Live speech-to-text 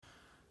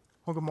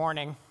Well, good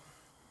morning.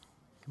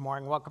 Good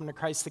morning. Welcome to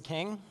Christ the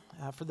King.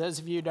 For those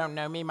of you who don't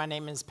know me, my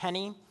name is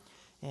Penny,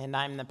 and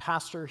I'm the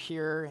pastor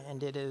here,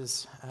 and it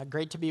is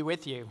great to be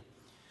with you.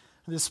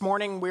 This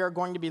morning, we are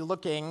going to be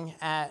looking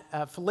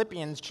at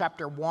Philippians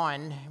chapter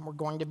 1, and we're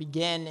going to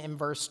begin in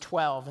verse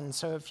 12. And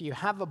so if you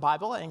have a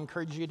Bible, I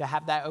encourage you to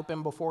have that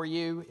open before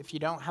you. If you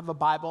don't have a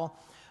Bible,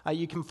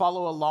 you can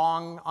follow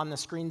along on the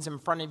screens in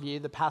front of you.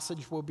 The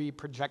passage will be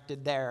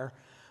projected there.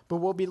 But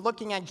we'll be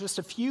looking at just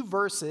a few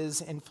verses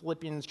in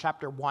Philippians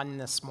chapter 1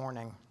 this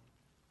morning.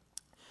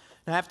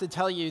 And I have to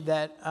tell you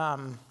that,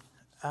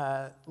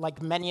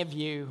 like many of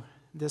you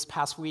this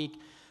past week,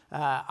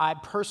 I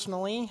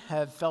personally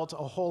have felt a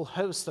whole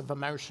host of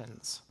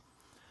emotions.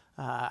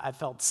 I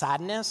felt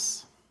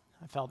sadness,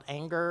 I felt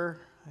anger,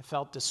 I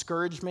felt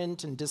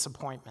discouragement and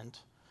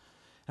disappointment,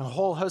 and a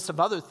whole host of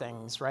other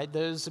things, right?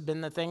 Those have been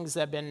the things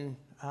that have been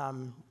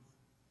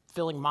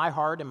filling my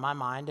heart and my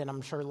mind, and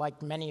I'm sure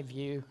like many of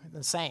you,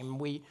 the same.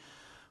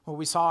 What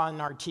we saw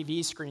on our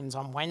TV screens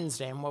on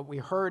Wednesday and what we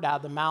heard out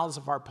of the mouths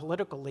of our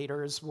political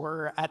leaders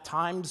were at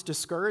times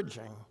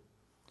discouraging,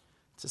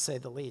 to say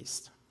the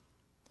least.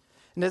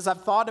 And as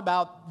I've thought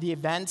about the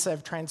events that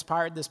have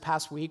transpired this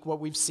past week, what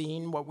we've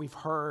seen, what we've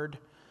heard,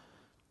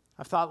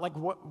 I've thought, like,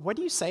 what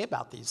do you say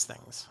about these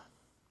things?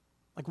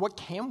 Like, what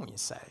can we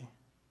say?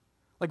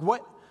 Like,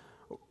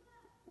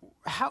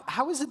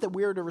 how is it that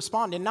we are to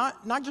respond? And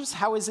not just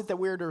how is it that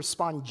we are to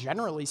respond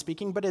generally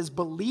speaking, but as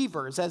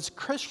believers, as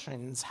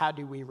Christians, how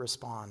do we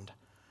respond?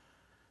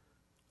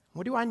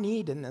 What do I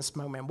need in this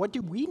moment? What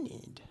do we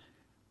need?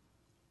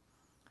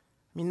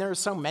 I mean, there are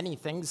so many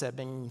things that have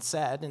been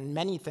said and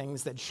many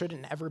things that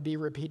shouldn't ever be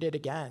repeated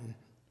again.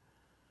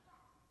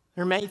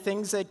 There are many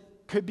things that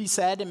could be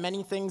said and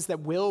many things that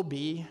will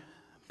be,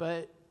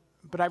 but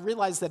I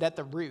realize that at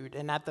the root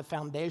and at the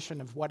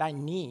foundation of what I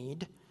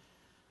need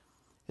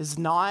is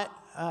not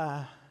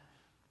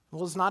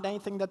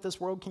anything that this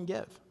world can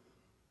give.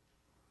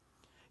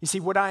 You see,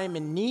 what I am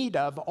in need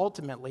of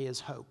ultimately is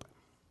hope.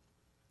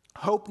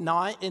 Hope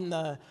not in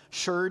the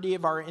surety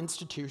of our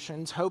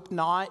institutions, hope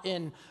not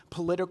in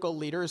political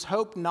leaders,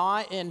 hope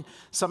not in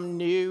some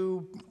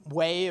new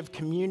way of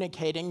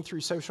communicating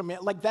through social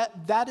media. Like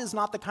that is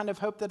not the kind of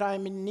hope that I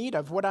am in need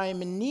of. What I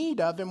am in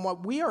need of and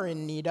what we are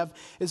in need of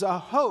is a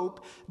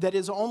hope that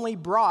is only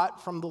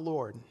brought from the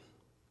Lord.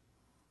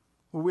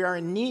 What we are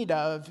in need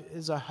of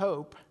is a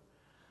hope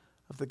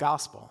of the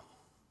gospel.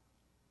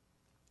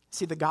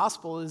 See, the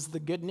gospel is the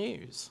good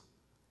news.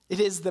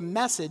 It is the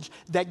message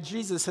that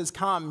Jesus has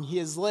come, he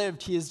has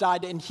lived, he has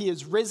died, and he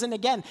has risen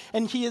again.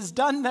 And he has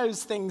done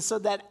those things so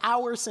that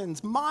our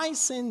sins, my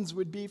sins,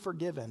 would be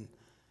forgiven.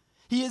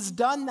 He has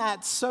done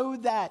that so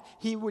that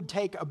he would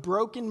take a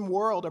broken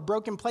world, a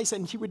broken place,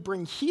 and he would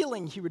bring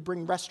healing, he would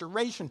bring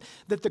restoration,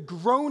 that the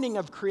groaning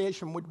of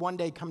creation would one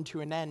day come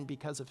to an end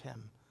because of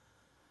him.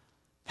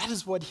 That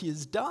is what he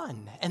has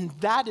done, and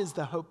that is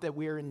the hope that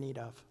we are in need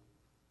of.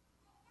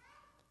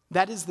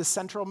 That is the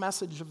central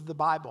message of the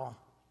Bible,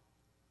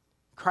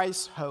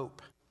 Christ's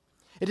hope.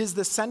 It is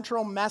the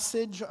central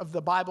message of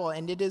the Bible,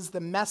 and it is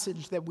the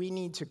message that we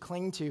need to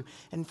cling to.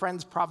 And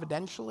friends,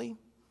 providentially,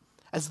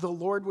 as the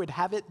Lord would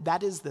have it,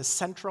 that is the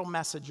central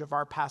message of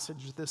our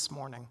passage this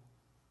morning.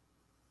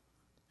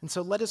 And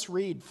so let us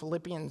read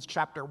Philippians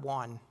chapter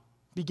 1.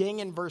 Beginning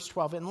in verse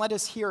 12, and let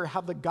us hear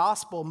how the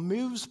gospel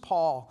moves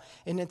Paul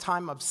in a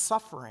time of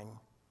suffering,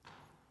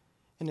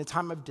 in a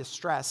time of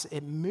distress.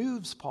 It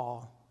moves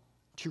Paul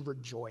to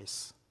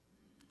rejoice.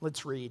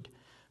 Let's read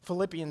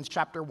Philippians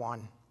chapter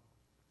 1.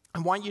 I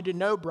want you to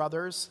know,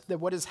 brothers,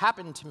 that what has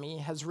happened to me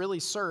has really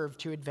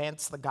served to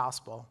advance the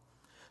gospel,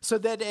 so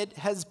that it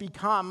has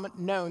become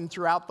known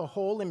throughout the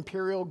whole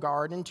imperial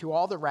guard and to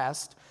all the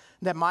rest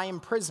that my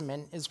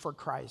imprisonment is for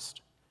Christ.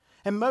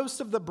 And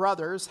most of the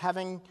brothers,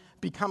 having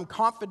become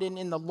confident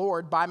in the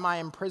Lord by my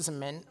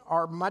imprisonment,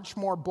 are much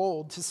more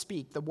bold to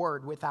speak the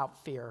word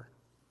without fear.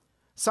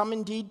 Some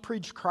indeed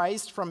preach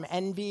Christ from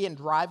envy and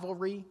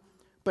rivalry,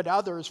 but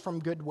others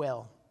from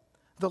goodwill.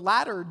 The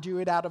latter do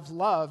it out of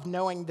love,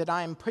 knowing that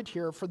I am put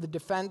here for the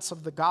defense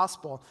of the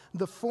gospel.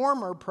 The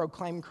former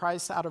proclaim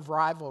Christ out of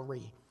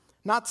rivalry,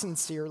 not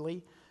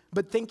sincerely,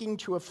 but thinking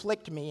to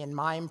afflict me in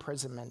my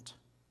imprisonment.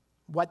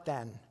 What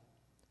then?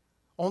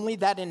 Only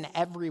that in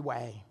every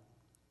way,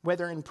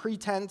 whether in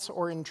pretense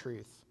or in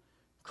truth,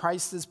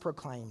 Christ is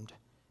proclaimed,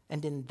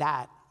 and in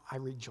that I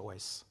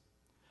rejoice.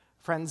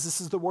 Friends,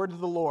 this is the word of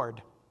the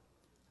Lord.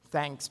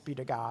 Thanks be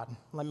to God.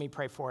 Let me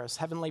pray for us.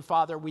 Heavenly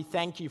Father, we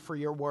thank you for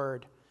your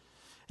word.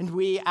 And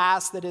we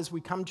ask that as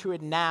we come to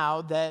it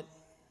now, that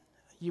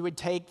you would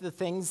take the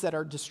things that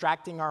are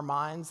distracting our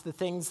minds, the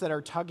things that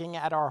are tugging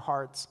at our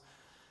hearts.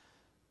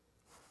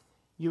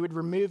 You would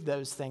remove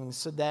those things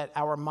so that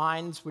our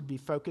minds would be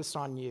focused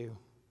on you.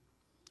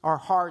 Our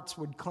hearts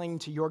would cling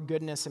to your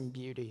goodness and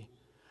beauty.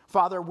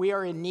 Father, we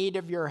are in need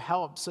of your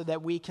help so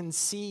that we can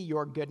see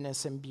your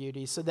goodness and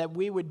beauty, so that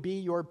we would be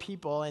your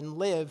people and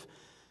live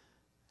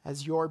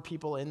as your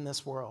people in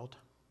this world.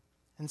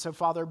 And so,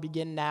 Father,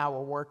 begin now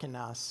a work in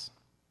us.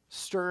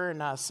 Stir in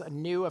us a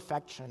new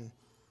affection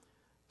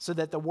so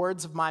that the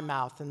words of my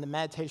mouth and the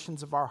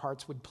meditations of our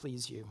hearts would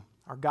please you,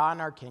 our God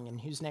and our King, in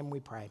whose name we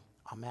pray.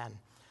 Amen.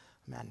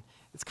 Amen.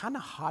 It's kind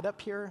of hot up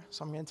here,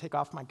 so I'm going to take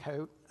off my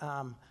coat.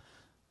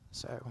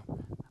 So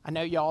I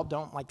know y'all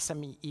don't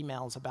send me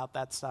emails about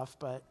that stuff,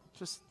 but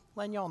just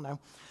letting y'all know.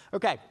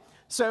 Okay,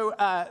 so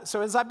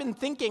as I've been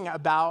thinking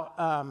about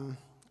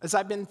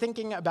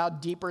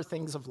deeper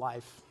things of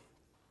life,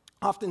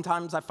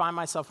 oftentimes I find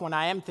myself when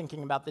I am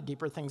thinking about the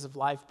deeper things of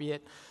life, be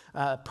it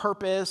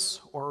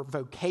purpose or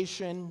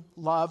vocation,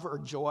 love or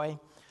joy,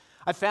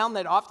 I found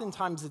that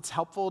oftentimes it's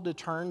helpful to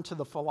turn to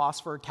the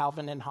philosopher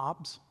Calvin and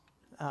Hobbes.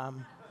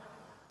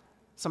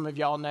 Some of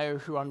y'all know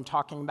who I'm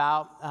talking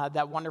about,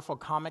 that wonderful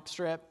comic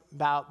strip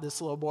about this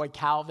little boy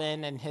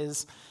Calvin and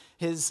his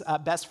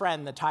best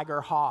friend, the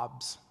tiger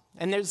Hobbes.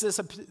 And there's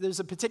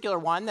a particular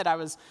one that I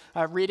was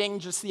reading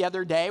just the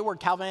other day where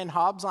Calvin and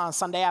Hobbes on a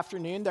Sunday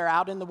afternoon, they're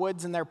out in the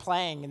woods and they're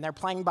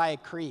playing by a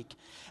creek.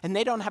 And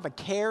they don't have a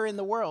care in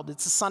the world.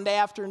 It's a Sunday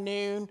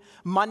afternoon.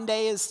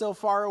 Monday is still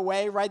far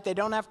away, right? They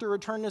don't have to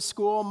return to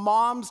school.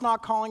 Mom's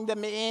not calling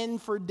them in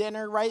for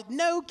dinner, right?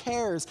 No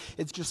cares.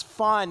 It's just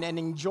fun and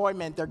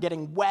enjoyment. They're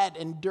getting wet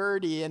and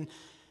dirty and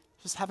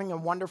just having a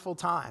wonderful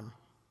time.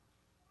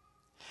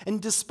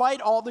 And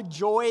despite all the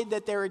joy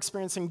that they're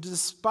experiencing,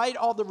 despite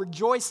all the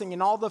rejoicing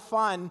and all the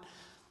fun,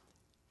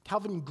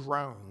 Calvin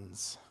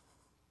groans.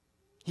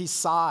 He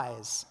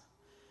sighs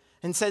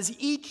and says,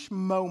 each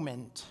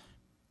moment,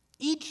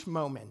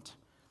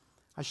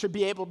 I should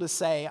be able to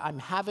say, I'm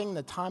having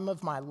the time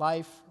of my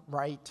life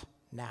right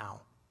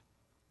now.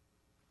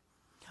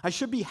 I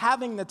should be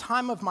having the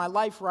time of my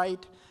life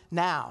right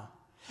now.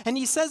 And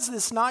he says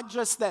this not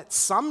just that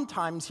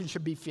sometimes he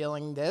should be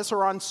feeling this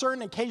or on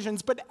certain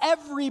occasions, but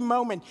every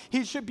moment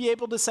he should be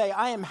able to say,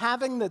 I am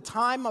having the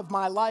time of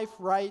my life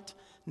right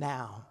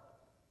now.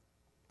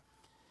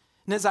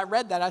 And as I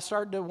read that, I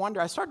started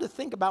to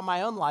think about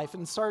my own life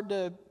and started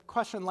to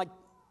question,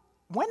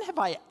 when have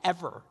I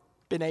ever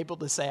been able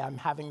to say I'm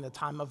having the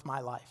time of my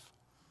life?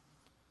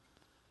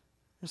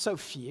 There's so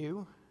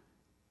few.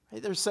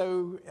 They're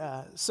so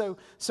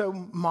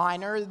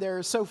minor.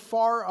 They're so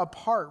far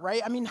apart, right?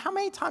 I mean, how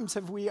many times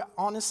have we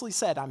honestly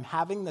said, I'm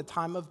having the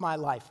time of my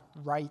life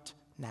right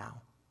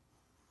now?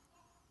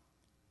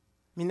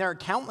 I mean, there are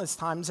countless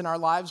times in our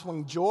lives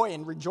when joy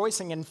and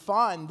rejoicing and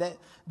fun, that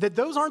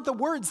those aren't the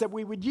words that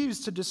we would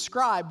use to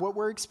describe what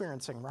we're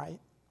experiencing, right?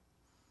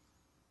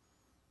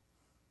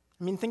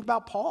 I mean, think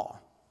about Paul,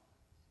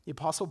 the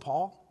Apostle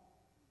Paul.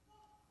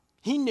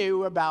 He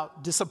knew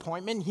about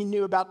disappointment. He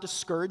knew about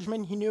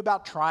discouragement. He knew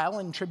about trial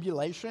and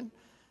tribulation.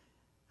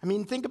 I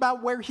mean, think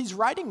about where he's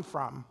writing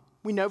from.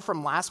 We know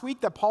from last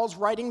week that Paul's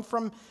writing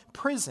from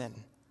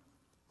prison,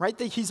 right?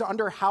 That he's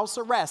under house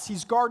arrest.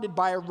 He's guarded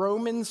by a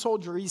Roman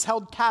soldier. He's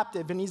held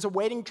captive and he's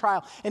awaiting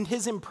trial. And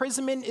his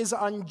imprisonment is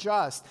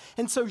unjust.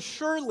 And so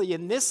surely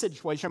in this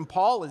situation,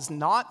 Paul is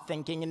not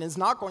thinking and is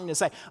not going to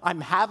say,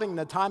 I'm having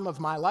the time of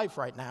my life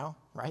right now,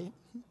 right?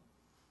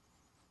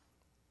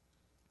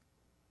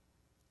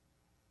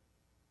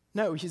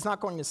 No, he's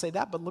not going to say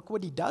that, but look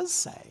what he does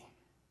say.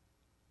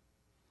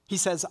 He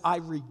says, I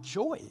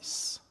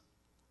rejoice.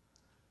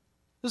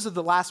 Those are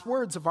the last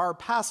words of our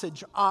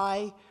passage,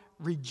 I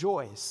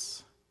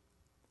rejoice.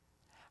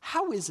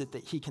 How is it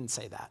that he can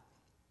say that?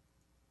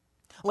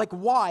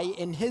 Why,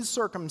 in his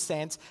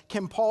circumstance,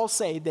 can Paul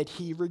say that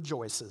he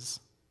rejoices?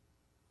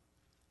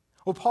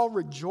 Well, Paul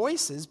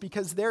rejoices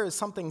because there is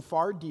something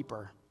far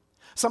deeper,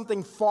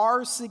 something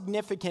far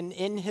significant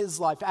in his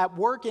life, at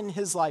work in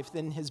his life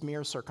than his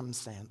mere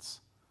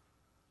circumstance.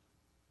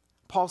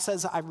 Paul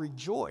says, I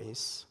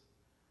rejoice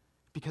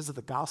because of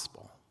the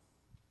gospel.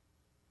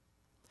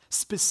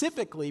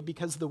 Specifically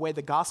because of the way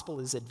the gospel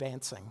is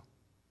advancing.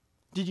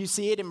 Did you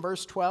see it in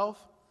verse 12?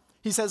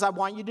 He says, I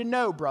want you to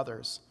know,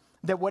 brothers,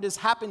 that what has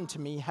happened to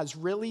me has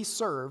really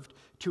served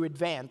to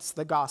advance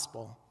the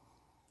gospel.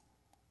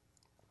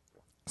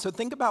 So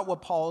think about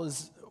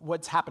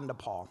what's happened to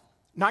Paul.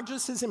 Not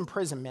just his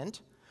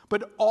imprisonment,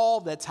 but all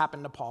that's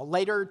happened to Paul.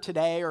 Later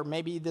today, or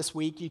maybe this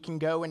week, you can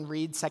go and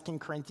read 2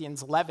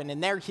 Corinthians 11.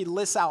 And there he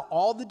lists out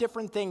all the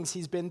different things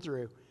he's been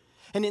through.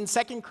 And in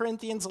 2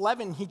 Corinthians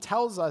 11, he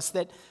tells us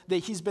that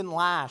he's been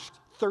lashed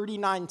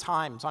 39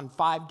 times on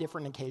 5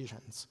 different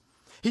occasions.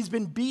 He's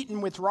been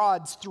beaten with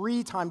rods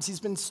 3 times.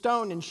 He's been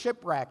stoned and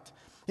shipwrecked,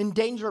 in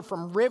danger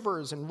from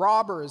rivers and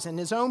robbers and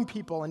his own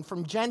people and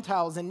from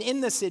Gentiles and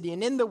in the city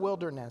and in the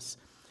wilderness.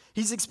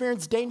 He's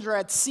experienced danger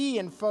at sea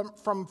and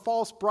from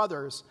false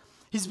brothers.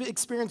 He's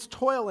experienced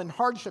toil and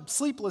hardship,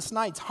 sleepless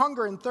nights,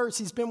 hunger and thirst.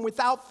 He's been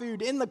without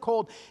food, in the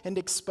cold, and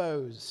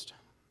exposed.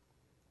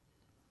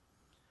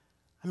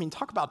 I mean,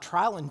 talk about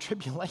trial and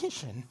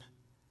tribulation,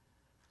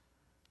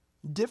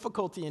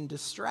 difficulty and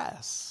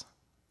distress.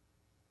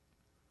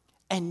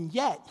 And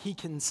yet he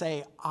can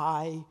say,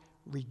 I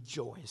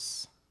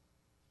rejoice.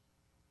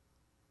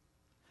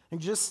 And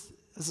just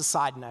as a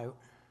side note,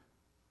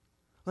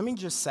 let me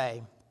just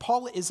say,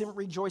 Paul isn't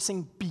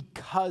rejoicing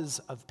because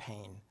of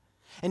pain.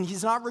 And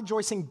he's not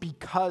rejoicing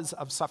because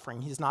of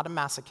suffering. He's not a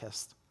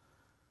masochist.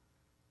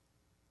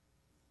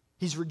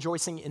 He's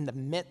rejoicing in the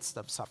midst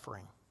of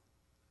suffering.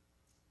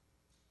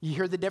 You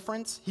hear the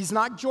difference? He's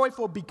not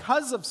joyful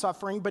because of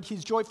suffering, but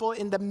he's joyful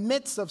in the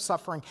midst of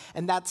suffering.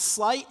 And that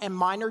slight and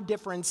minor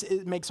difference,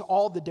 it makes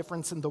all the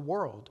difference in the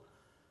world.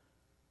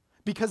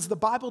 Because the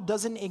Bible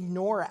doesn't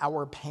ignore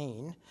our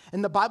pain,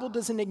 and the Bible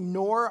doesn't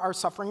ignore our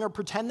suffering or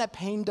pretend that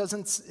pain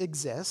doesn't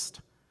exist.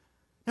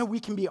 No, we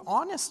can be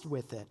honest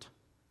with it.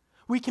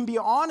 We can be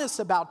honest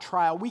about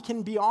trial. We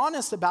can be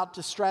honest about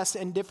distress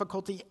and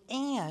difficulty,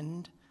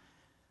 and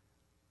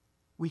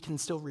we can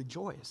still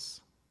rejoice.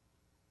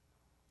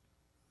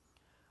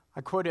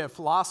 I quoted a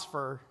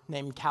philosopher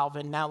named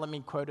Calvin. Now let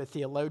me quote a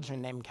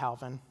theologian named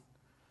Calvin.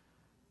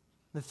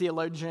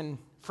 The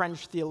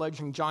French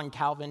theologian John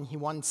Calvin, he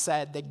once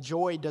said that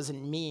joy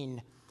doesn't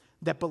mean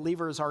that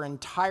believers are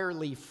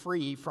entirely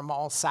free from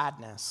all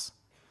sadness,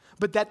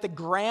 but that the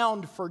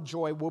ground for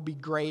joy will be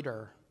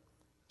greater,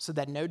 so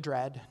that no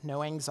dread,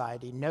 no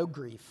anxiety, no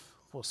grief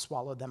will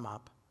swallow them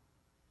up.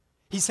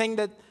 He's saying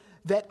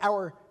that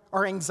our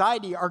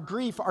anxiety, our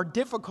grief, our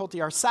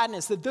difficulty, our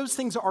sadness, that those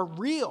things are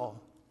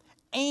real.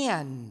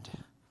 And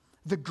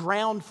the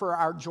ground for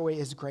our joy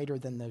is greater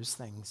than those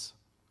things.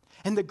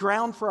 And the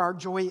ground for our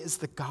joy is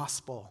the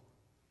gospel,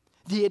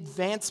 the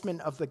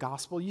advancement of the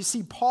gospel. You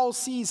see, Paul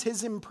sees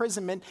his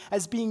imprisonment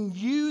as being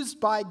used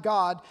by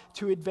God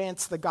to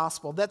advance the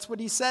gospel. That's what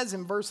he says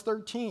in verse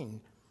 13.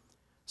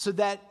 So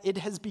that it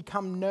has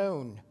become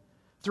known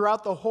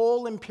throughout the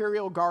whole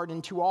imperial guard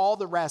and to all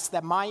the rest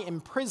that my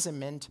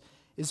imprisonment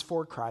is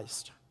for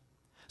Christ.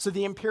 So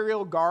the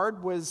imperial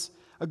guard was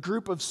a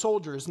group of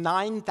soldiers,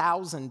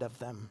 9,000 of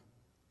them.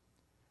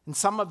 And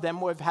some of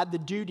them would have had the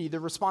duty, the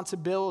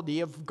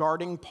responsibility of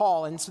guarding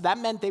Paul. And so that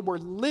meant they were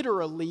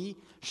literally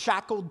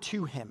shackled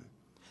to him.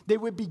 They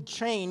would be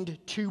chained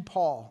to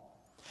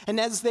Paul. And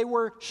as they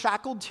were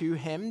shackled to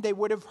him, they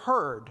would have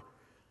heard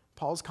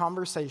Paul's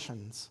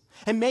conversations.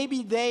 And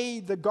maybe they,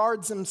 the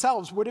guards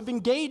themselves, would have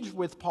engaged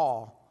with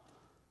Paul.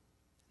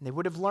 And they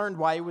would have learned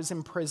why he was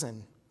in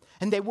prison.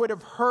 And they would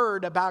have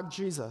heard about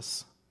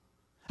Jesus.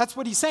 That's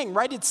what he's saying,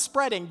 right? It's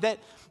spreading, that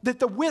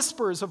the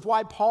whispers of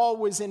why Paul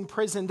was in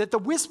prison, that the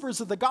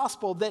whispers of the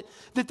gospel, that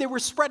they were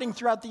spreading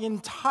throughout the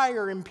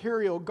entire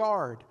imperial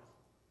guard.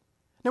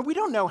 Now, we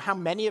don't know how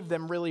many of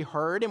them really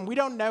heard, and we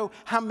don't know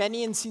how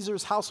many in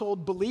Caesar's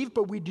household believed,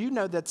 but we do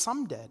know that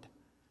some did.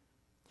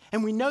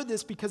 And we know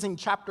this because in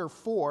chapter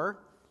 4,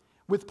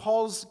 with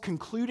Paul's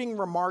concluding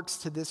remarks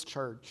to this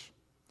church,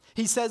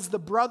 he says, "The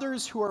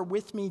brothers who are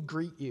with me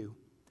greet you.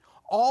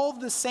 All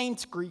the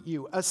saints greet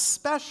you,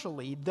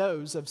 especially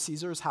those of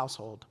Caesar's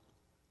household."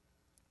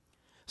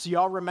 So you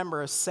all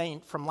remember a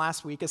saint from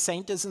last week. A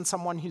saint isn't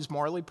someone who's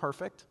morally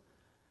perfect.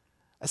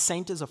 A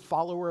saint is a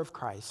follower of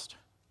Christ.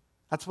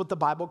 That's what the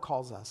Bible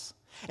calls us.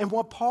 And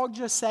what Paul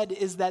just said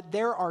is that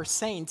there are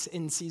saints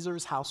in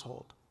Caesar's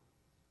household.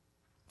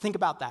 Think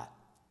about that.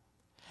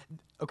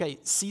 Okay,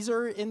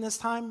 Caesar in this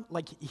time,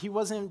 he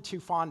wasn't too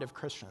fond of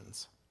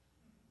Christians.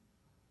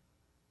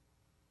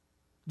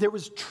 There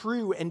was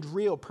true and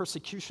real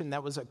persecution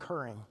that was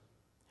occurring,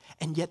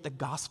 and yet the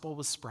gospel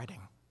was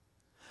spreading.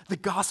 The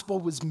gospel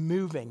was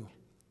moving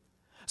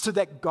so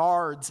that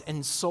guards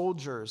and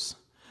soldiers,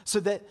 so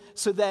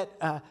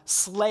that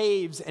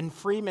slaves and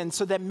freemen,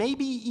 so that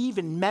maybe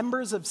even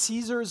members of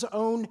Caesar's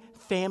own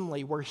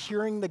family were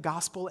hearing the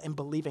gospel and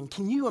believing.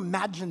 Can you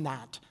imagine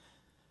that?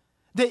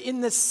 That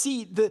in the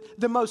seat,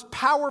 the most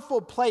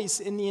powerful place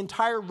in the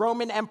entire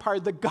Roman Empire,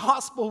 the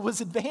gospel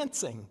was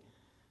advancing.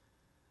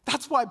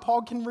 That's why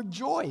Paul can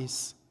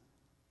rejoice.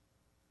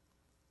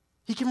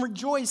 He can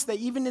rejoice that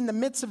even in the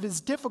midst of his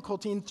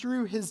difficulty and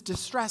through his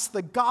distress,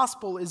 the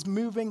gospel is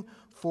moving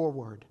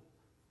forward.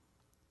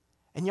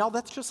 And y'all,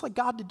 that's just like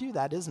God to do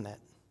that, isn't it?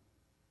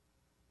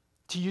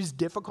 To use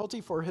difficulty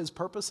for his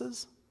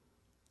purposes.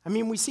 I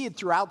mean, we see it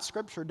throughout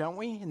Scripture, don't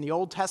we? In the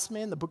Old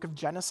Testament, in the book of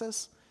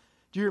Genesis.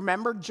 Do you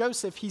remember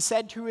Joseph? He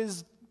said to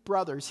his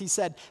brothers, he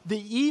said, "The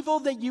evil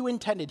that you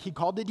intended," he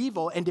called it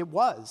evil, and it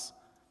was,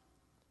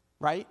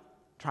 right?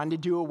 Trying to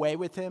do away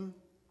with him,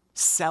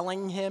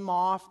 selling him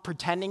off,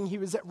 pretending he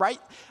was,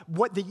 right?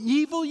 What the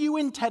evil you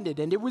intended,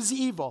 and it was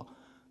evil,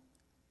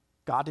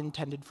 God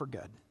intended for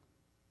good.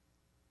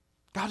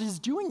 God is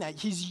doing that.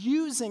 He's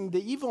using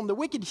the evil and the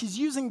wicked. He's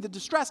using the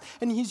distress,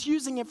 and he's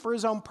using it for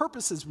his own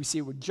purposes. We see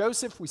it with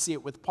Joseph, we see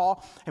it with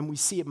Paul, and we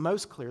see it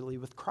most clearly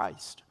with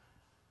Christ.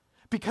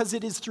 Because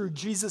it is through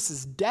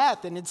Jesus'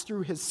 death and it's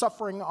through his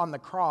suffering on the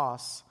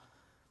cross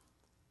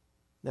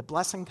that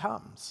blessing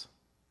comes.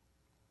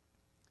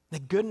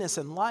 That goodness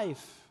and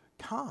life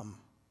come.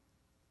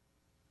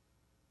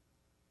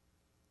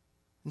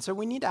 And so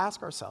we need to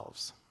ask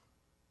ourselves.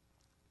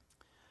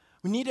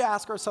 We need to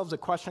ask ourselves a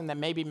question that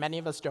maybe many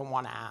of us don't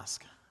want to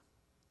ask.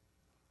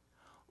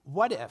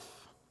 What if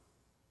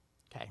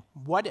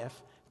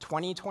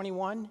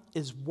 2021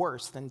 is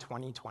worse than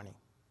 2020?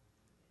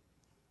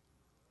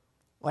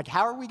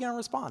 How are we going to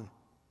respond?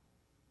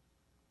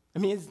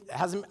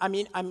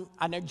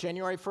 I know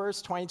January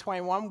 1st,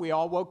 2021, we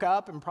all woke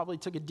up and probably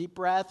took a deep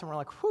breath and we're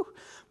like, whew,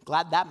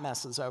 glad that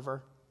mess is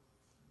over.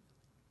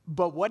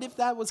 But what if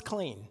that was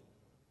clean?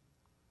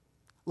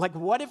 Like,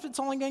 what if it's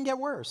only going to get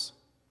worse?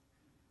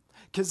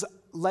 Because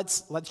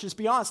let's just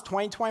be honest,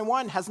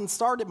 2021 hasn't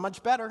started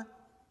much better.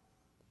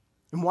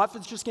 And what if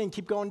it's just going to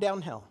keep going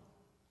downhill?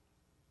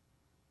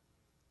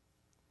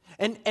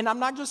 And I'm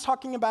not just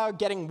talking about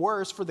getting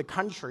worse for the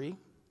country.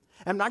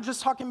 I'm not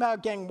just talking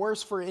about getting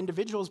worse for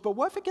individuals, but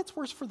what if it gets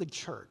worse for the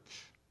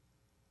church?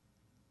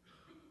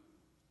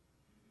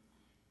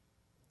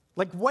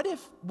 Like, what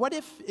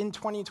if in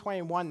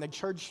 2021 the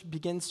church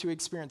begins to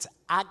experience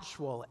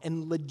actual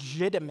and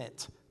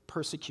legitimate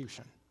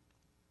persecution?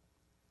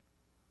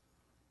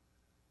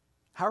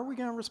 How are we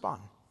going to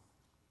respond?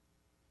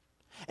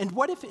 And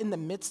what if in the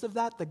midst of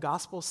that the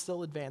gospel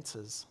still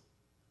advances?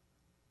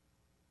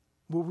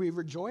 Will we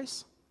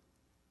rejoice?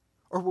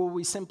 Or will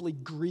we simply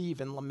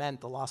grieve and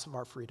lament the loss of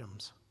our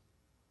freedoms?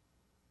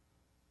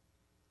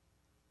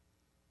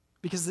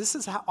 Because this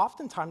is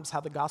oftentimes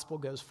how the gospel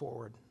goes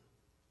forward.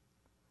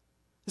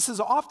 This is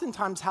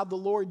oftentimes how the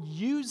Lord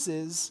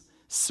uses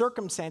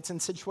circumstance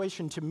and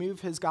situation to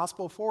move his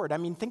gospel forward. I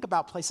mean, think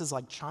about places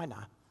like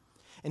China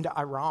and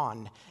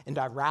Iran and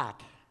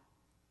Iraq,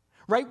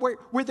 right?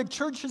 Where the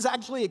church is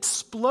actually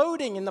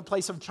exploding in the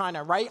place of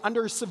China, right?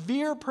 Under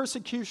severe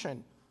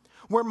persecution.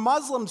 Where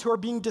Muslims who are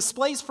being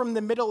displaced from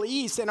the Middle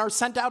East and are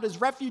sent out as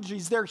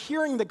refugees, they're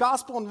hearing the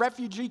gospel in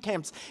refugee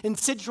camps in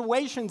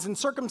situations and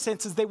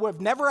circumstances they would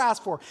have never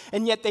asked for,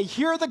 and yet they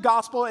hear the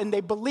gospel and they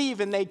believe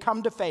and they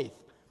come to faith.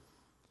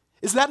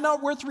 Is that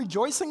not worth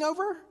rejoicing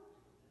over?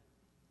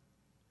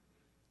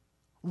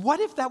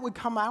 What if that would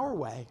come our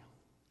way?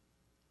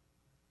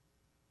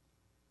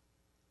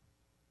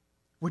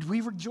 Would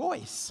we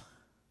rejoice?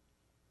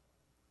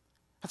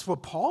 That's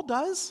what Paul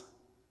does.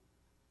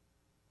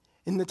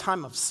 In the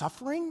time of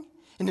suffering,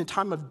 in the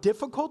time of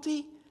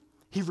difficulty,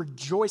 he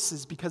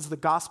rejoices because the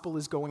gospel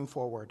is going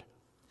forward.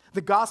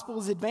 The gospel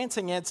is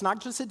advancing, and it's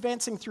not just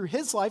advancing through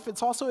his life,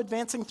 it's also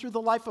advancing through the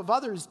life of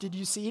others. Did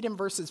you see it in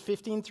verses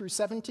 15 through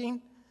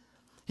 17?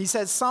 He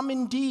says, "Some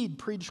indeed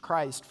preach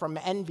Christ from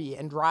envy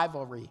and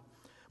rivalry,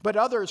 but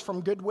others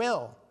from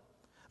goodwill.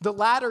 The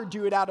latter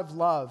do it out of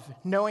love,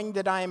 knowing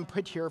that I am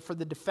put here for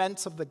the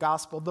defense of the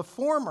gospel. The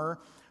former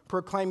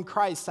proclaim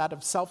Christ out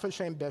of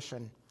selfish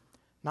ambition,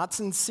 not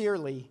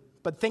sincerely,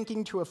 but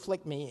thinking to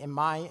afflict me in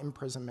my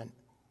imprisonment."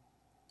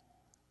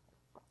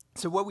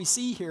 So what we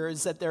see here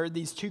is that there are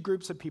these two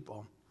groups of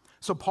people.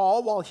 So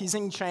Paul, while he's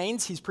in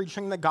chains, he's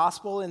preaching the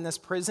gospel in this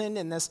prison,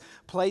 in this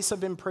place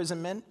of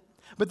imprisonment.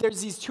 But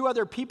there's these two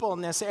other people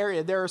in this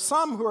area. There are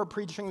some who are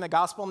preaching the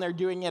gospel, and they're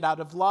doing it out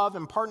of love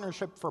and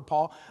partnership for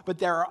Paul. But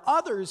there are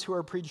others who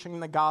are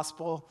preaching the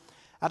gospel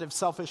out of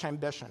selfish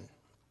ambition.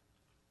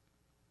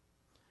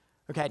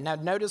 Okay, now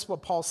notice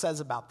what Paul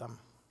says about them.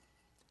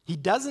 He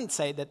doesn't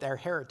say that they're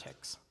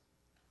heretics.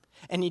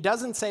 And he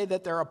doesn't say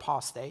that they're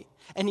apostate.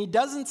 And he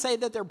doesn't say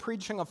that they're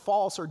preaching a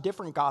false or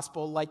different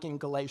gospel like in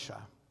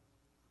Galatia.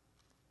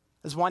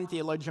 As one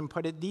theologian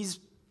put it, these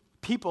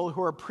people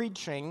who are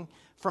preaching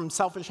from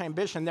selfish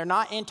ambition, they're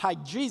not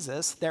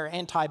anti-Jesus, they're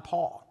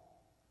anti-Paul.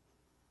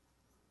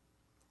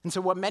 And so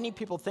what many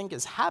people think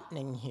is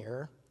happening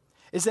here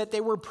is that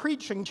they were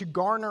preaching to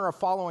garner a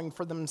following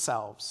for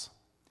themselves,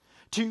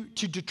 to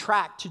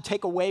detract, to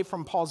take away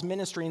from Paul's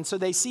ministry. And so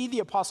they see the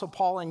Apostle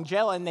Paul in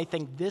jail and they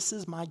think, this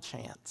is my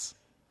chance.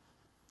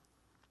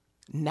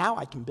 Now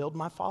I can build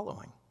my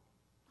following.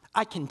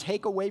 I can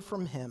take away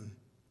from him.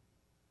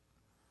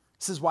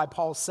 This is why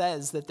Paul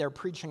says that they're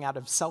preaching out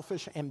of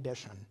selfish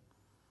ambition.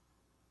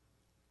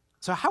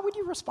 So how would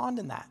you respond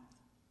in that?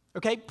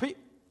 Okay,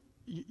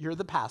 you're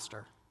the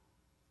pastor.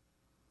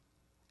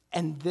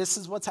 And this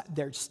is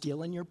they're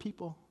stealing your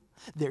people.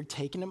 They're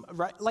taking them,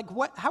 right? Like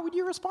what? How would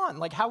you respond?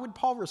 Like how would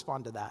Paul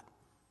respond to that?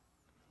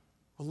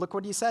 Well, look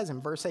what he says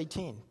in verse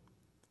 18.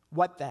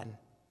 What then?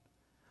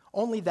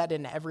 Only that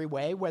in every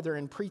way, whether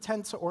in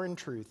pretense or in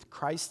truth,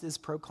 Christ is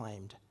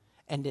proclaimed,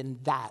 and in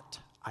that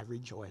I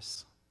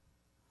rejoice.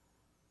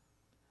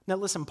 Now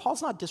listen,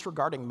 Paul's not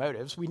disregarding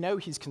motives. We know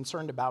he's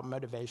concerned about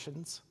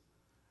motivations,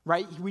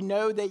 right? We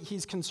know that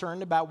he's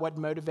concerned about what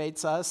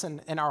motivates us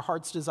and our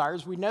heart's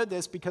desires. We know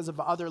this because of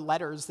other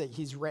letters that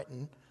he's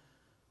written.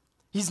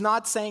 He's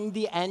not saying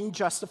the end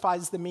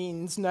justifies the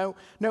means. No,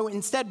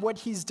 instead what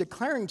he's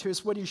declaring to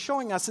us, what he's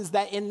showing us is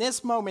that in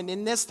this moment,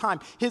 in this time,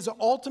 his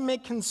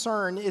ultimate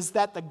concern is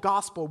that the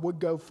gospel would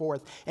go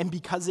forth. And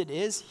because it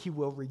is, he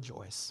will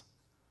rejoice.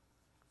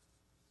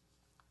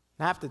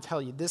 And I have to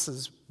tell you, this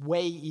is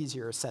way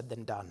easier said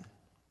than done.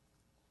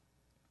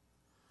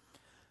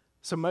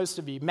 So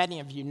many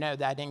of you know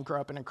that I didn't grow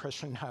up in a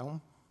Christian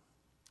home.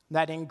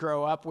 That I didn't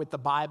grow up with the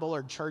Bible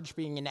or church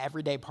being an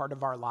everyday part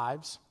of our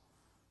lives.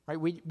 Right?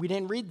 We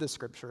didn't read the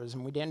scriptures,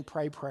 and we didn't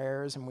pray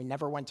prayers, and we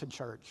never went to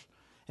church.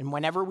 And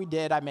whenever we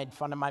did, I made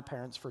fun of my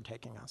parents for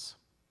taking us.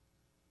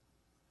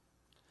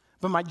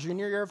 But my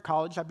junior year of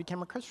college, I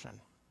became a Christian.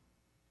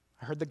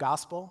 I heard the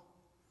gospel,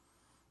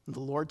 and the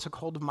Lord took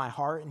hold of my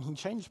heart, and he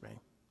changed me.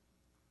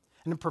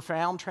 And a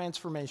profound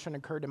transformation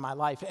occurred in my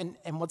life.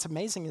 And what's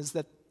amazing is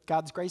that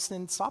God's grace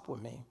didn't stop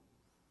with me.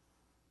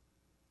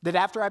 That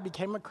after I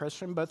became a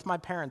Christian, both my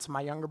parents and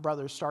my younger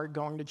brother started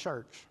going to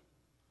church.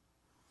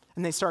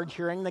 And they started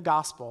hearing the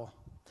gospel.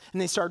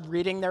 And they started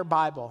reading their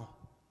Bible.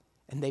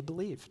 And they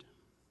believed.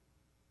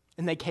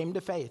 And they came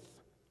to faith.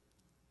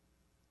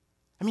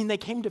 They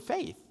came to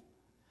faith.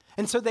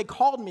 And so they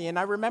called me, and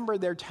I remember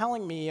they're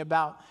telling me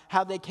about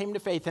how they came to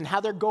faith and how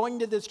they're going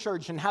to this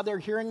church and how they're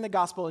hearing the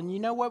gospel. And you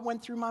know what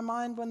went through my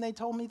mind when they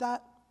told me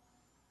that?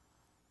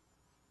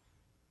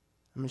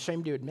 I'm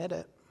ashamed to admit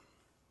it.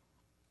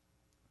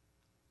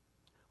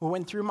 What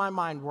went through my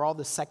mind were all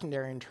the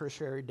secondary and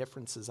tertiary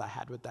differences I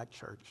had with that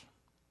church.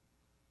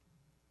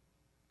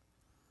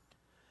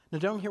 Now,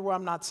 don't hear what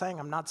I'm not saying.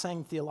 I'm not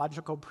saying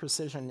theological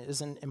precision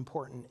isn't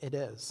important. It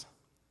is.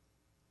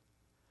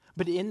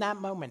 But in that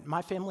moment,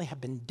 my family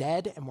had been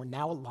dead and were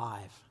now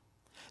alive.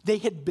 They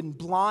had been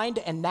blind,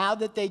 and now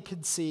that they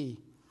could see.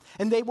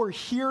 And they were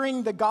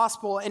hearing the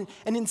gospel, and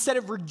instead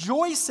of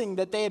rejoicing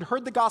that they had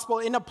heard the gospel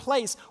in a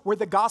place where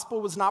the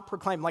gospel was not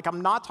proclaimed, like I'm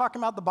not talking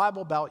about the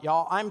Bible Belt,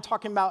 y'all. I'm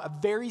talking about a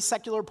very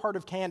secular part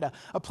of Canada,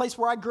 a place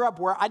where I grew up,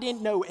 where I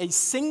didn't know a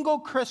single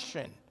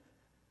Christian.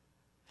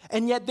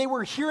 And yet they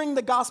were hearing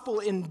the gospel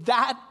in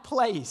that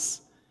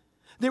place.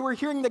 They were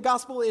hearing the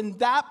gospel in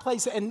that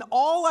place, and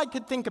all I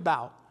could think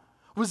about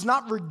was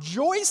not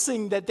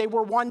rejoicing that they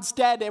were once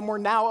dead and were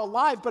now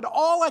alive, but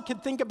all I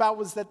could think about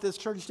was that this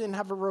church didn't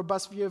have a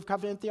robust view of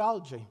covenant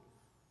theology.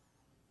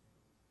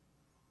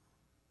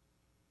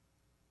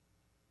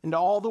 And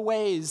all the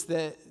ways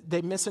that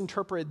they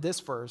misinterpreted this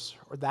verse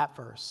or that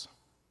verse.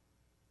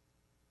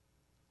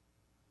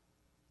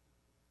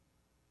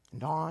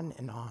 And on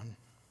and on.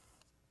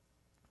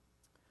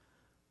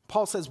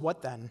 Paul says,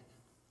 what then?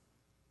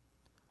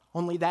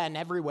 Only that in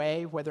every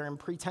way, whether in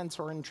pretense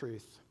or in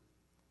truth,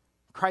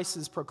 Christ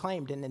is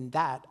proclaimed, and in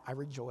that I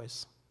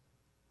rejoice.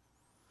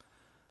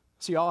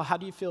 So y'all, how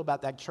do you feel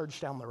about that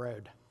church down the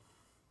road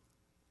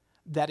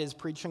that is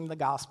preaching the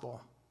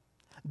gospel,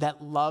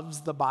 that loves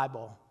the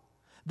Bible,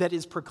 that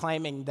is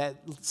proclaiming that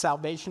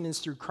salvation is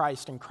through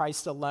Christ and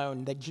Christ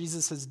alone, that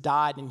Jesus has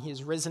died and he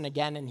has risen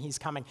again and he's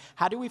coming?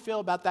 How do we feel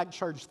about that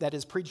church that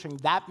is preaching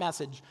that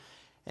message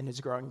and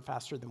is growing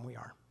faster than we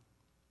are?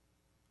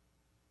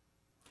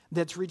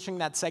 That's reaching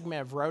that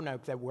segment of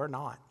Roanoke that we're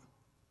not,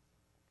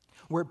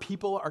 where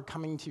people are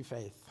coming to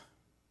faith.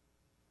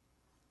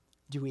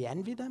 Do we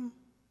envy them?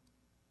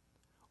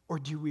 Or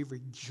do we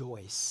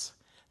rejoice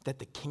that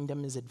the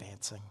kingdom is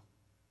advancing?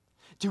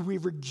 Do we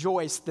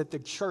rejoice that the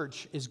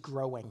church is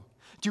growing?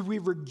 Do we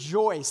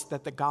rejoice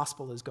that the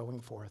gospel is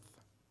going forth?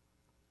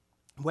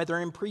 Whether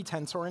in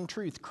pretense or in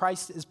truth,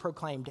 Christ is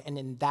proclaimed, and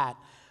in that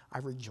I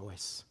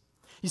rejoice.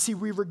 You see,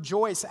 we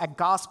rejoice at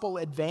gospel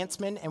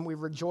advancement, and we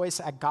rejoice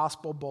at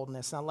gospel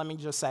boldness. Now, let me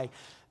just say,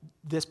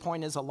 this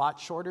point is a lot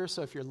shorter,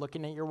 so if you're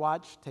looking at your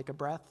watch, take a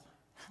breath.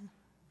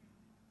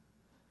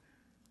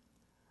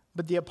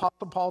 But the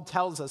Apostle Paul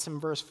tells us in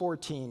verse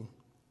 14,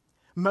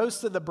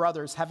 most of the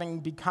brothers, having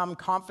become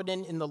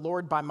confident in the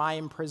Lord by my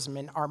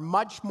imprisonment, are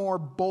much more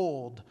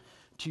bold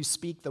to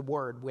speak the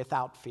word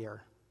without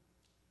fear.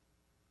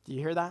 Do you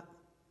hear that?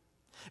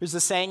 There's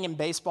a saying in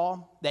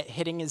baseball that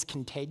hitting is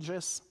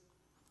contagious.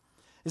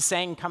 This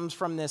saying comes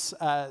from this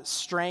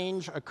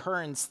strange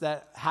occurrence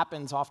that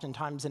happens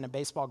oftentimes in a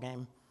baseball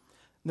game.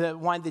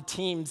 One of the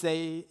teams,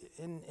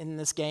 in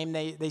this game,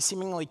 they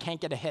seemingly can't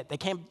get a hit. They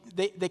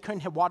couldn't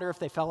hit water if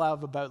they fell out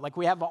of a boat. Like,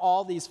 we have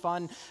all these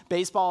fun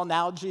baseball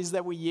analogies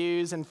that we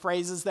use and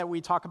phrases that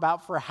we talk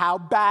about for how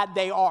bad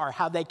they are,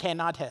 how they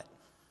cannot hit.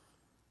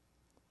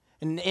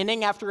 And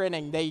inning after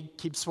inning, they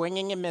keep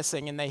swinging and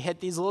missing, and they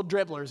hit these little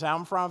dribblers out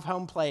in front of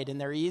home plate,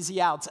 and they're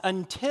easy outs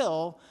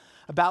until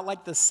about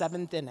like the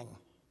seventh inning.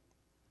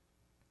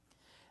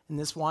 And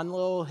this one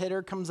little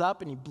hitter comes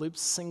up and he bloops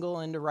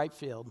single into right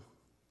field.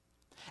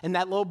 And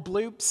that little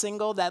bloop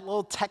single, that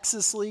little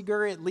Texas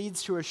leaguer, it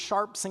leads to a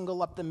sharp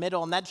single up the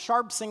middle. And that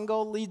sharp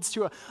single leads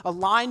to a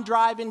line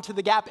drive into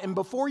the gap. And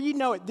before you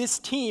know it, this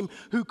team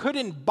who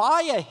couldn't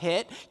buy a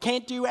hit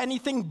can't do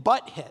anything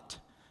but hit.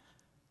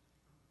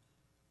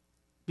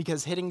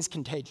 Because hitting's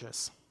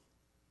contagious.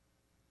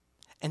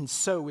 And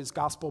so is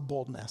gospel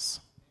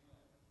boldness.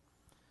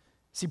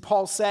 See,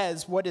 Paul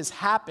says what has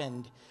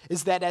happened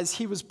is that as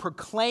he was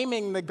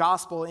proclaiming the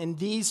gospel in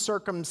these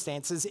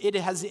circumstances, it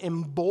has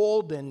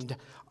emboldened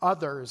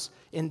others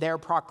in their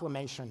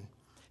proclamation.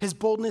 His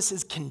boldness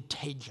is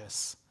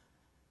contagious.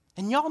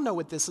 And y'all know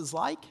what this is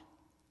like.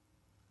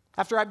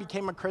 After I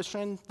became a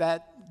Christian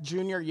that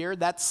junior year,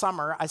 that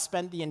summer, I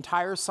spent the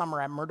entire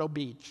summer at Myrtle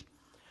Beach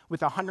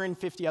with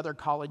 150 other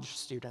college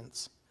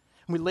students.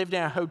 We lived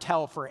in a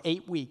hotel for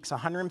 8 weeks,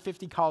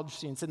 150 college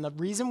students, and the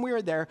reason we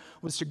were there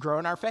was to grow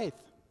in our faith.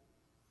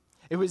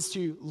 It was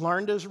to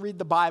learn to read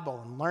the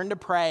Bible and learn to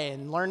pray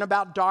and learn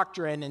about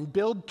doctrine and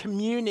build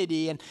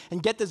community and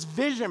get this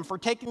vision for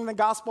taking the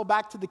gospel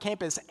back to the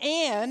campus.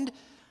 And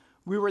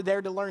we were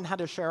there to learn how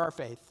to share our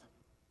faith.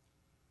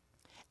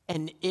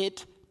 And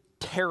it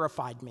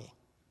terrified me.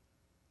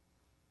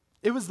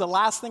 It was the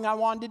last thing I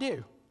wanted to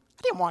do.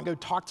 I didn't want to go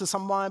talk to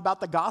someone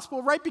about the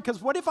gospel, right?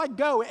 Because what if I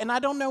go and I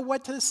don't know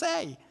what to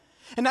say?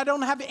 And I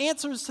don't have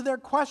answers to their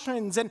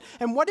questions. And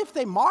what if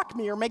they mock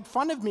me or make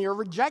fun of me or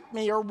reject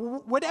me or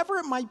whatever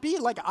it might be?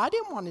 Like, I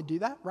didn't want to do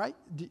that, right?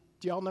 Do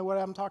y'all know what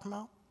I'm talking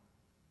about?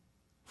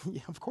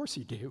 Yeah, of course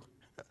you do.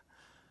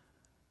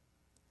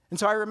 And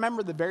so I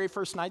remember the very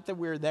first night that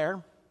we were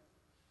there.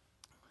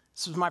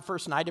 This was my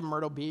first night in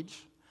Myrtle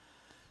Beach.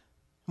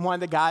 One of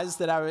the guys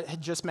that I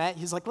had just met,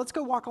 he's like, let's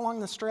go walk along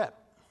the strip.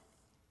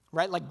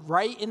 Right, like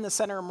right in the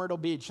center of Myrtle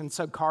Beach. And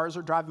so cars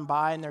are driving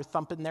by and they're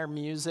thumping their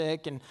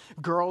music and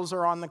girls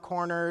are on the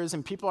corners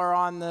and people are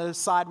on the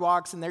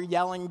sidewalks and they're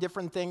yelling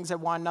different things at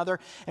one another.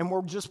 And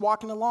we're just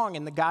walking along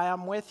and the guy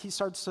I'm with, he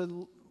starts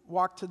to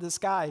walk to this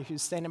guy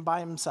who's standing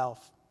by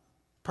himself.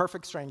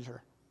 Perfect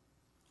stranger.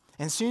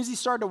 And as soon as he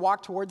started to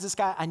walk towards this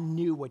guy, I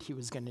knew what he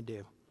was going to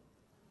do.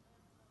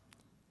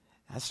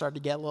 I started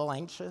to get a little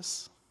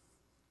anxious.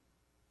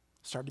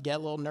 Started to get a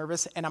little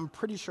nervous, and I'm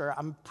pretty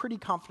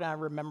confident I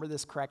remember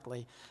this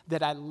correctly,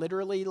 that I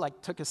literally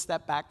took a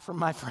step back from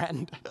my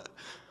friend.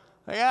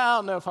 I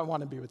don't know if I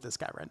want to be with this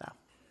guy right now.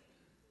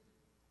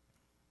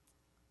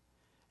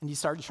 And he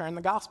started sharing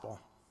the gospel.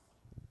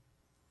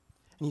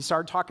 And he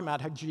started talking about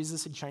how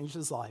Jesus had changed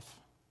his life.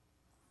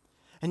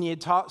 And he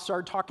had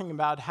started talking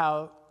about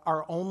how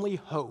our only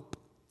hope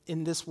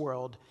in this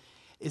world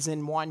is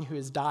in one who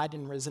has died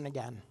and risen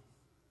again.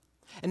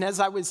 And as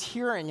I was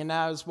hearing and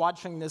I was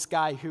watching this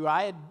guy who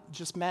I had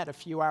just met a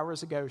few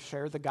hours ago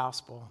share the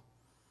gospel,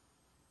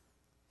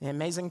 an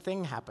amazing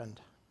thing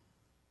happened.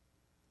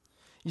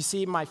 You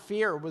see, my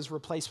fear was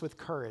replaced with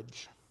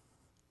courage,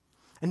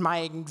 and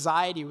my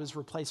anxiety was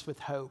replaced with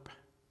hope,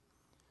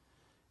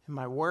 and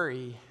my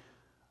worry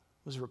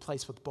was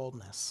replaced with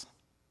boldness.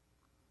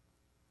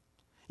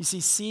 You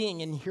see,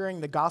 seeing and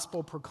hearing the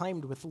gospel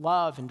proclaimed with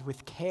love and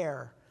with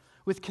care,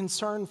 with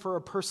concern for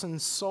a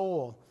person's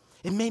soul,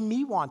 it made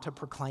me want to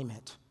proclaim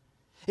it.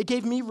 It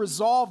gave me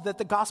resolve that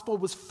the gospel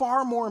was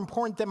far more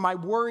important than my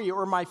worry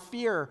or my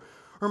fear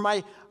or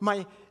my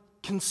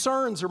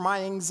concerns or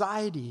my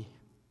anxiety.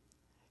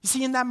 You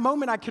see, in that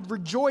moment, I could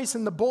rejoice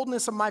in the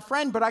boldness of my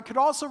friend, but I could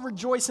also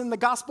rejoice in the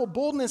gospel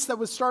boldness that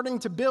was starting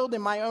to build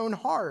in my own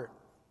heart.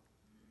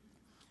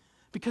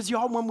 Because,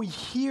 y'all, when we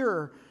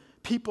hear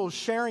people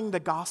sharing the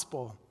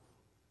gospel,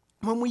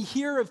 when we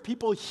hear of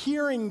people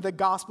hearing the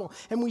gospel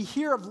and we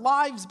hear of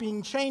lives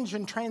being changed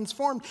and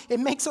transformed, it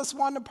makes us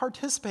want to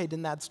participate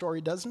in that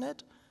story, doesn't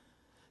it?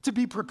 To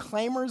be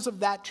proclaimers of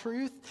that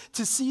truth,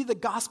 to see the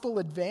gospel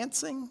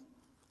advancing,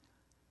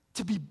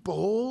 to be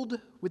bold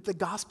with the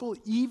gospel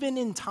even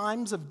in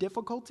times of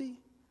difficulty.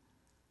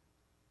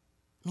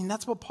 I mean,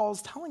 that's what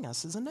Paul's telling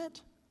us, isn't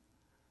it?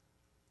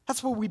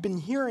 That's what we've been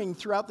hearing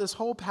throughout this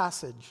whole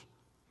passage.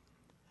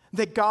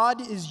 That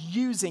God is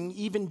using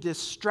even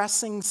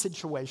distressing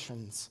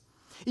situations,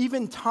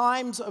 even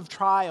times of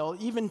trial,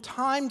 even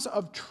times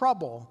of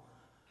trouble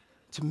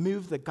to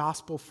move the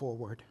gospel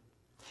forward.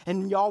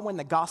 And y'all, when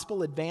the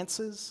gospel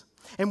advances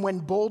and when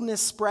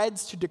boldness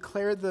spreads to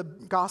declare the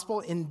gospel,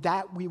 in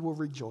that we will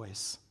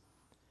rejoice.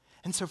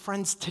 And so,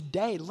 friends,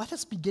 today, let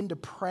us begin to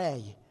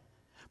pray.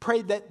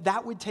 Pray that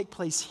that would take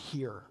place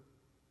here,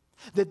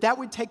 that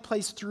would take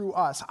place through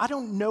us. I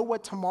don't know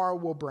what tomorrow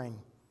will bring.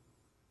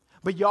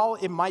 But y'all,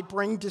 it might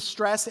bring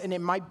distress and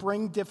it might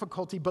bring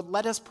difficulty, but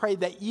let us pray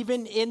that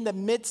even in the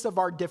midst of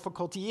our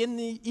difficulty,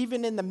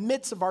 even in the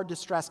midst of our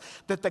distress,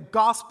 that the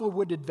gospel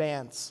would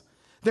advance,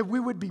 that we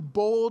would be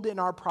bold in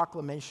our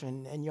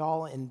proclamation. And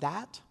y'all, in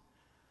that,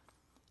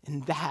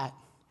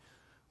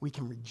 we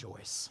can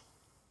rejoice.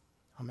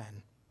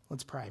 Amen.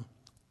 Let's pray.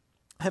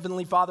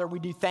 Heavenly Father, we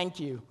do thank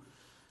you.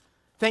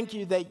 Thank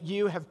you that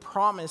you have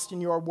promised in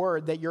your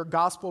word that your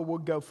gospel will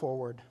go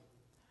forward.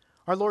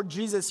 Our Lord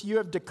Jesus, you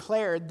have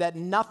declared that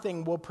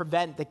nothing will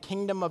prevent the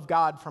kingdom of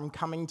God from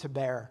coming to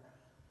bear.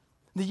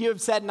 That you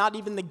have said not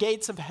even the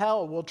gates of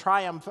hell will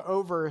triumph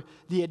over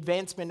the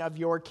advancement of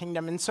your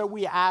kingdom. And so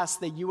we ask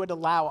that you would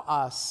allow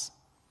us,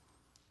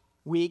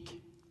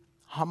 weak,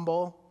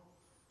 humble,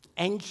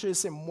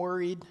 anxious and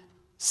worried,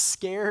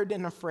 scared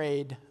and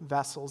afraid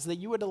vessels, that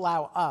you would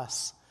allow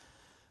us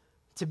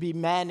to be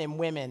men and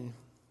women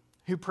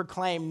who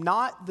proclaim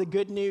not the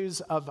good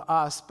news of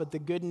us, but the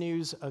good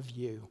news of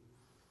you.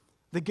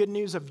 The good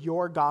news of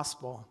your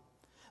gospel,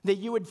 that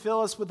you would fill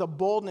us with a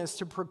boldness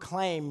to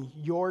proclaim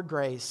your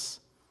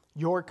grace,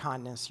 your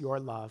kindness, your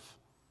love.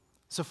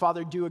 So,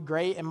 Father, do a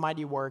great and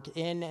mighty work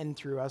in and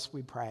through us,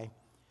 we pray.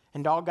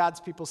 And all God's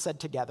people said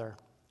together,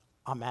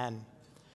 Amen.